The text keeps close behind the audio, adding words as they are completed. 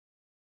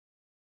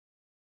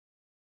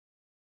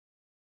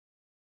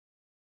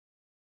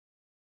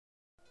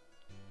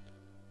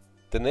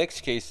The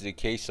next case is a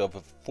case of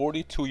a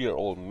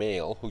 42-year-old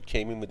male who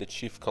came in with a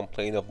chief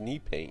complaint of knee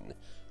pain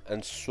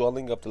and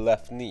swelling of the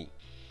left knee.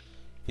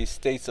 He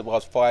states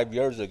about 5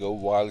 years ago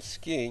while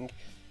skiing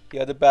he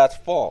had a bad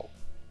fall.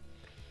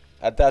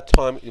 At that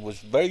time it was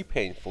very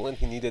painful and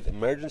he needed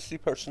emergency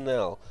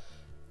personnel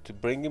to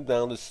bring him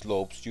down the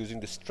slopes using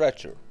the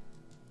stretcher.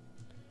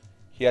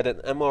 He had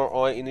an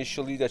MRI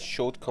initially that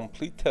showed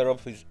complete tear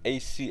of his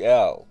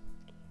ACL,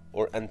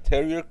 or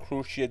anterior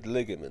cruciate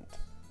ligament.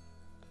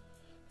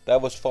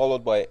 That was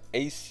followed by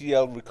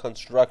ACL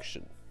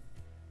reconstruction.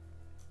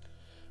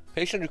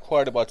 Patient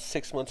required about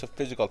 6 months of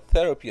physical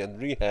therapy and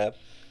rehab,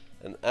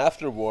 and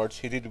afterwards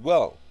he did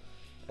well,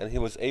 and he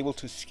was able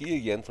to ski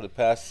again for the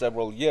past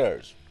several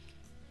years,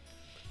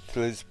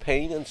 till his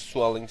pain and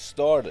swelling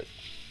started.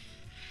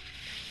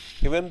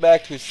 He went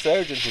back to his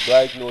surgeon who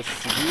diagnosed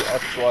severe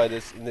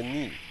arthritis in the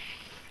knee,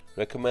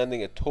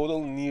 recommending a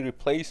total knee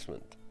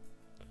replacement.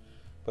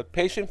 But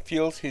patient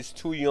feels he's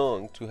too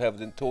young to have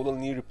the total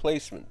knee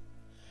replacement,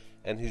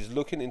 and he's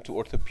looking into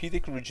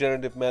orthopedic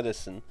regenerative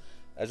medicine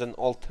as an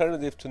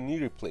alternative to knee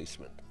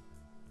replacement.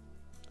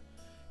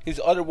 He's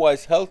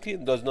otherwise healthy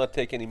and does not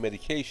take any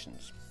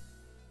medications.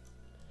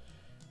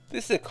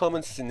 This is a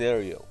common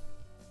scenario.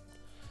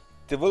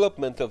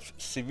 Development of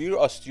severe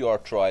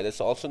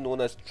osteoarthritis, also known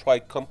as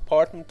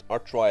tricompartment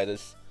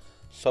arthritis,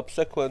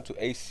 subsequent to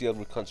ACL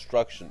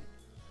reconstruction,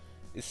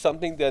 is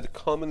something that is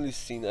commonly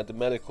seen at the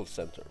medical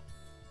center.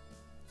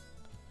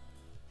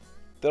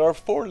 There are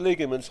 4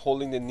 ligaments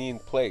holding the knee in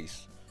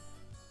place.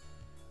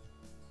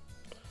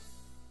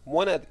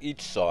 One at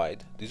each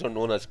side, these are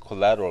known as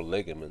collateral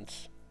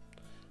ligaments,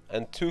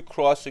 and 2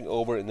 crossing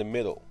over in the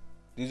middle.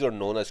 These are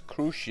known as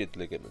cruciate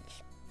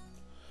ligaments.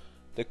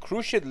 The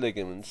cruciate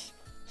ligaments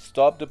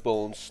stop the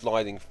bone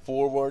sliding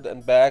forward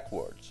and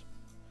backwards.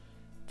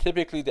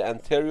 Typically the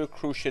anterior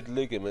cruciate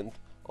ligament,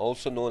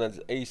 also known as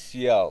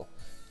ACL,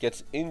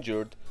 gets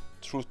injured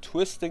through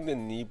twisting the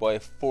knee by a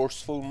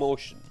forceful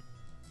motion.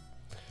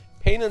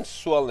 Pain and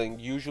swelling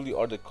usually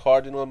are the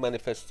cardinal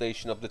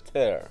manifestation of the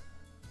tear.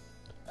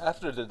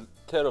 After the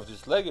tear of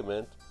this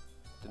ligament,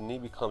 the knee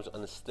becomes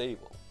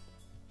unstable.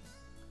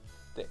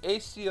 The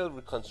ACL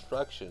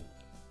reconstruction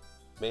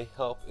may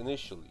help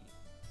initially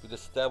with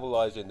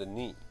stabilizing the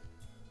knee,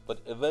 but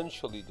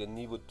eventually the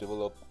knee would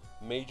develop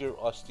major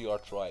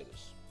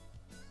osteoarthritis.